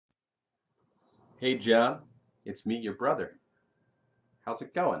Hey John, it's me, your brother. How's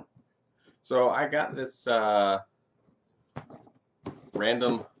it going? So I got this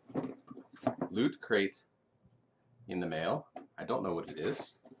random loot crate in the mail. I don't know what it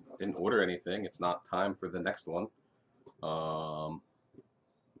is. Didn't order anything. It's not time for the next one. So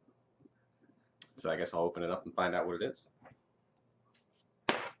I guess I'll open it up and find out what it is.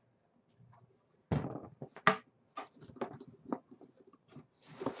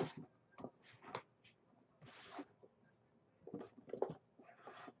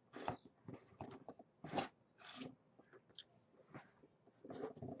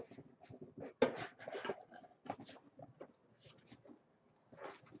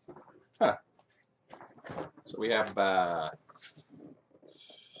 Huh. So we have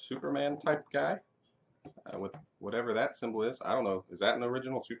Superman type guy with whatever that symbol is. I don't know. Is that an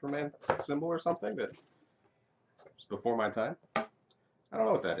original Superman symbol or something that was before my time? I don't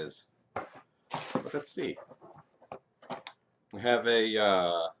know what that is. But let's see. We have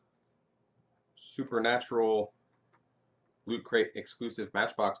a Supernatural Loot Crate exclusive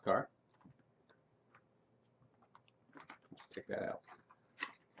Matchbox car. Let's take that out.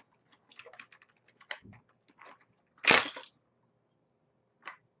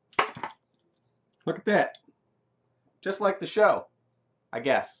 Look at that. Just like the show, I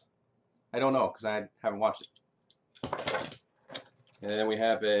guess. I don't know because I haven't watched it. And then we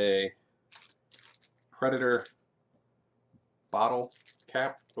have a Predator bottle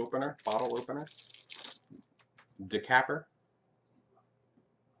opener, decapper.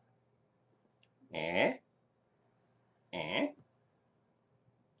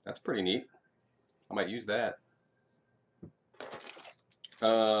 That's pretty neat. I might use that.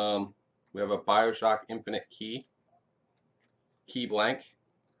 We have a BioShock Infinite key blank,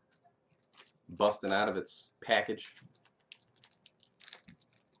 busting out of its package.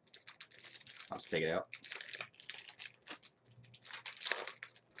 I'll just take it out.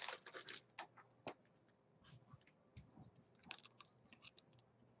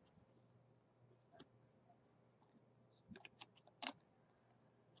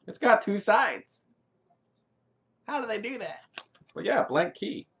 It's got two sides. How do they do that? But yeah, blank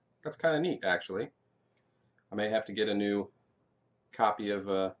key. That's kind of neat, actually. I may have to get a new copy of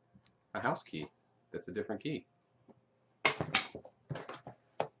a house key that's a different key.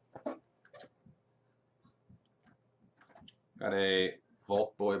 Got a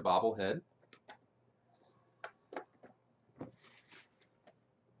Vault Boy bobblehead.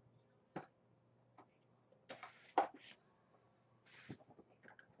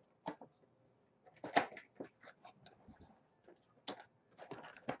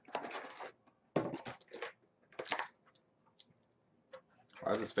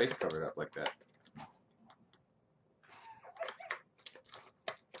 Why is his face covered up like that?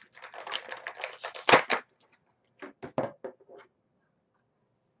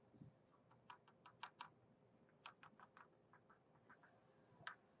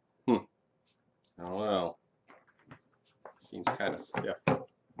 I don't know. Seems kind of stiff.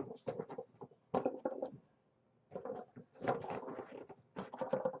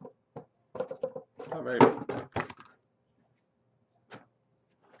 Not very good.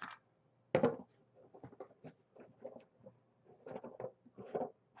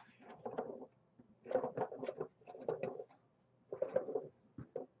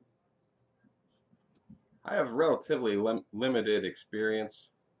 I have relatively limited experience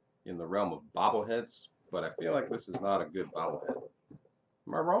in the realm of bobbleheads, but I feel like this is not a good bobblehead.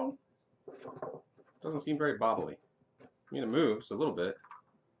 Am I wrong? Doesn't seem very bobbly. I mean, it moves a little bit,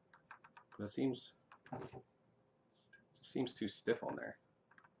 but it seems too stiff on there.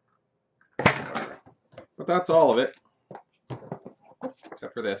 Whatever. But that's all of it,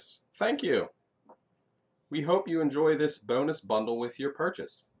 except for this. Thank you. We hope you enjoy this bonus bundle with your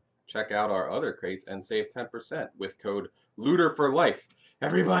purchase. Check out our other crates and save 10% with code LOOTER4LIFE.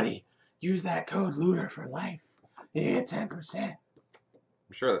 Everybody, use that code LOOTER4LIFE. You get 10%. I'm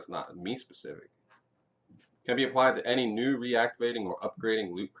sure that's not me specific. Can be applied to any new, reactivating, or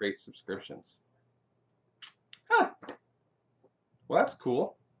upgrading Loot Crate subscriptions. Huh. Well, that's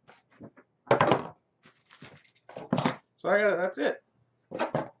cool. So that's it.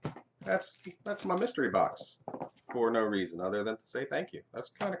 That's my mystery box. For no reason other than to say thank you. That's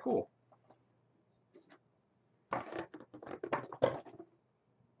kind of cool.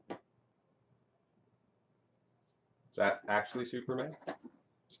 Is that actually Superman?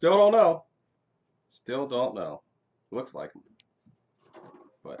 Still don't know. Still don't know. Looks like him.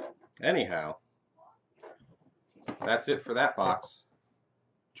 But anyhow, that's it for that box.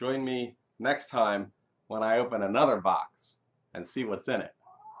 Join me next time when I open another box and see what's in it.